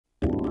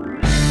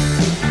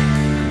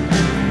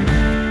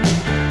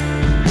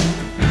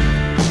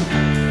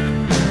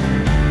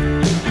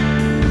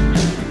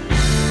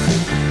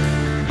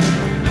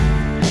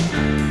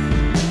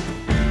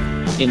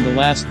In the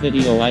last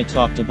video I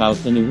talked about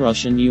the new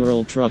Russian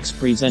Ural trucks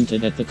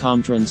presented at the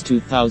Comtrans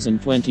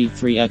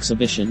 2023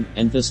 exhibition,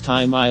 and this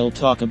time I'll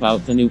talk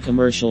about the new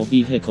commercial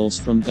vehicles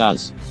from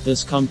GAZ.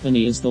 This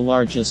company is the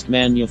largest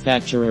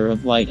manufacturer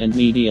of light and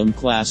medium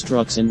class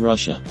trucks in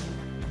Russia.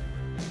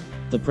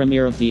 The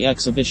premiere of the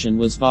exhibition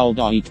was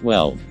Valdai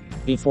 12.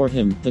 Before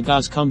him, the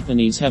GAZ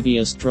company's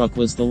heaviest truck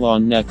was the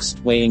Lawn Next,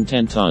 weighing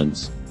 10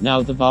 tons.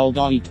 Now the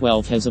Valdai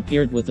 12 has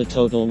appeared with a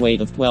total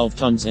weight of 12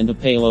 tons and a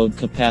payload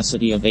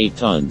capacity of 8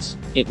 tons.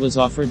 It was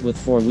offered with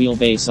 4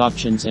 wheelbase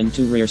options and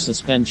 2 rear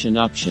suspension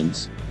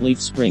options, leaf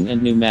spring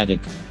and pneumatic.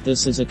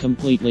 This is a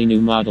completely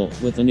new model,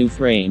 with a new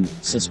frame,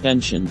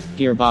 suspension,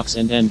 gearbox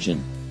and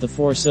engine. The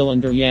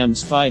 4-cylinder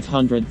YAMS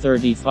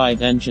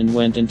 535 engine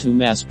went into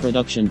mass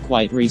production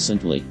quite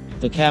recently.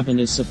 The cabin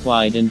is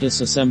supplied in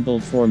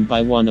disassembled form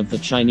by one of the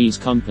Chinese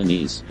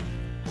companies.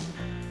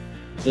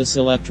 This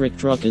electric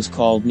truck is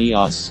called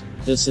GAZ.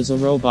 This is a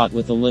robot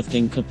with a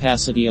lifting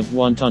capacity of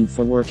 1 ton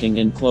for working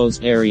in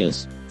closed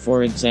areas.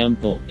 For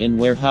example, in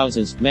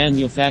warehouses,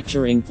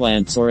 manufacturing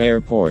plants or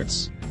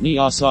airports.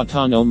 GAZ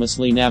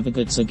autonomously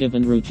navigates a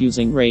given route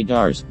using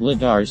radars,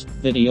 lidars,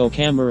 video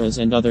cameras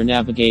and other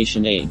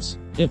navigation aids.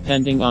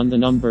 Depending on the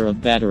number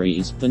of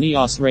batteries, the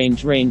GAZ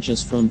range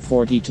ranges from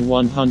 40 to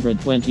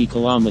 120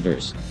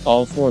 kilometers.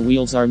 All 4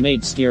 wheels are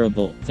made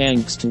steerable,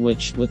 thanks to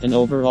which, with an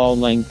overall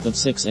length of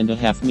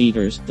 6.5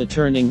 meters, the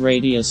turning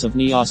radius of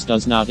GAZ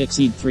does not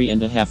exceed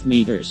 3.5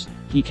 meters.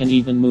 He can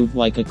even move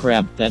like a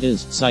crab, that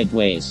is,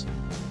 sideways.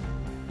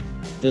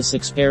 This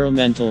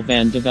experimental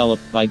van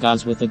developed by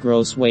GAZ with a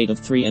gross weight of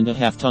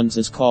 3.5 tons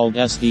is called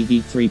SDV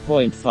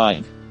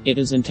 3.5. It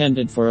is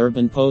intended for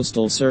urban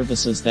postal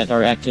services that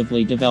are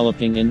actively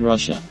developing in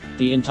Russia.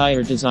 The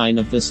entire design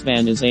of this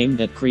van is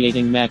aimed at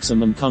creating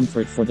maximum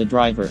comfort for the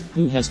driver,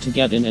 who has to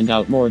get in and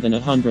out more than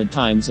 100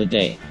 times a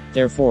day.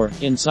 Therefore,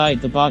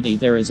 inside the body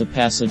there is a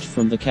passage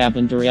from the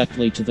cabin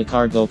directly to the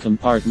cargo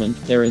compartment,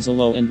 there is a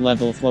low and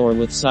level floor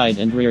with side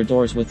and rear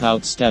doors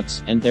without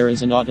steps, and there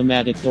is an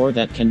automatic door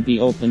that can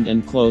be opened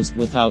and closed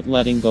without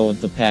letting go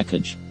of the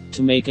package.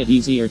 To make it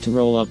easier to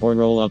roll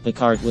up a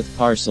cart with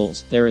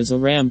parcels, there is a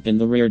ramp in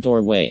the rear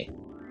doorway.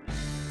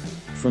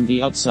 From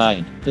the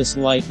outside, this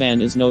light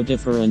van is no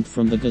different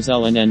from the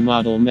Gazelle NN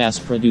model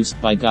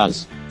mass-produced by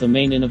GAZ. The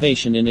main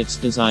innovation in its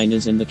design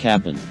is in the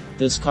cabin.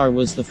 This car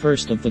was the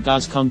first of the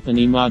GAZ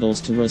company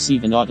models to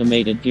receive an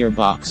automated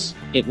gearbox.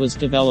 It was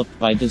developed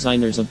by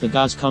designers of the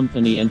GAZ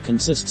company and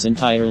consists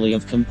entirely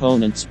of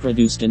components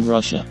produced in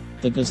Russia.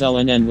 The Gazelle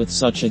NN with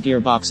such a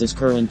gearbox is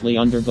currently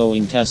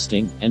undergoing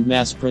testing, and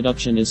mass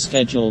production is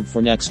scheduled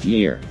for next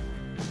year.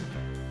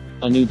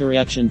 A new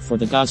direction for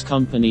the GAZ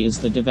company is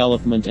the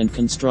development and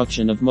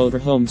construction of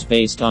motorhomes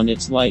based on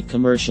its light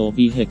commercial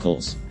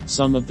vehicles.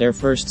 Some of their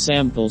first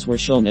samples were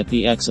shown at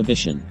the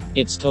exhibition.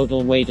 Its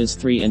total weight is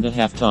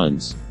 3.5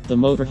 tons. The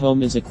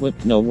motorhome is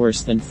equipped no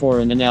worse than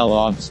foreign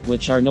analogs,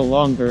 which are no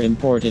longer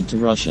imported to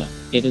Russia.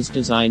 It is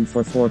designed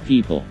for 4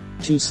 people.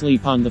 2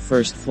 sleep on the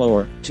first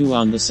floor, 2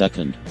 on the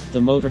second. The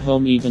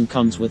motorhome even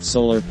comes with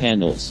solar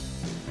panels.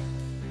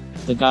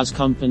 The GAZ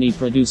company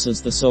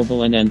produces the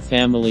Sobol NN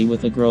family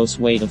with a gross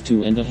weight of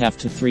 2.5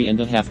 to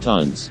 3.5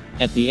 tons.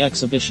 At the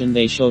exhibition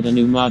they showed a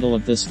new model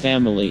of this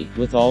family,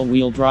 with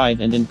all-wheel drive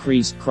and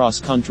increased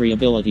cross-country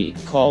ability,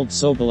 called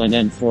Sobol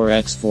NN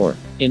 4x4.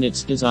 In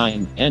its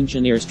design,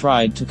 engineers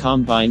tried to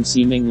combine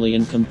seemingly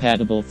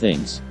incompatible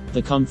things: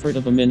 the comfort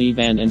of a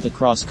minivan and the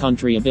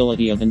cross-country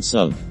ability of an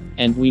SUV.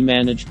 And we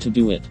managed to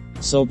do it.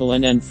 Sobol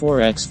NN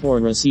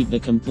 4x4 received a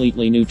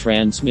completely new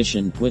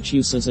transmission, which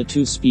uses a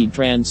 2-speed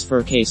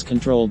transfer case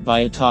controlled by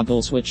a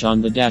toggle switch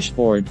on the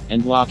dashboard,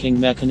 and locking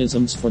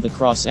mechanisms for the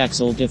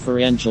cross-axle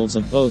differentials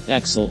of both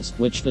axles,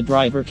 which the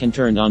driver can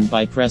turn on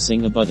by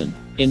pressing a button.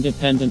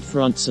 Independent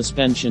front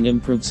suspension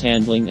improves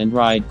handling and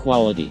ride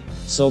quality.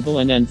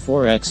 Sobol NN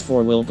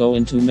 4x4 will go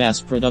into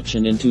mass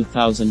production in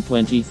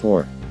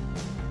 2024.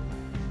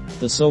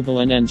 The Sobol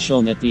NN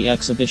shown at the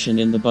exhibition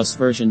in the bus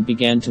version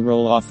began to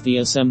roll off the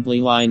assembly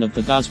line of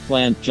the GAZ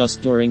plant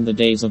just during the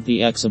days of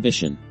the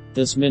exhibition.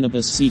 This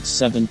minibus seats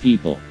 7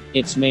 people.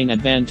 Its main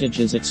advantage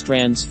is its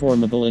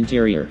transformable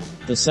interior.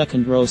 The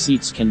second row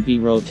seats can be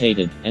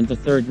rotated, and the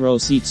third row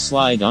seats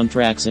slide on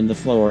tracks in the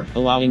floor,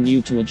 allowing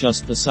you to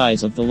adjust the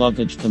size of the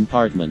luggage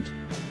compartment.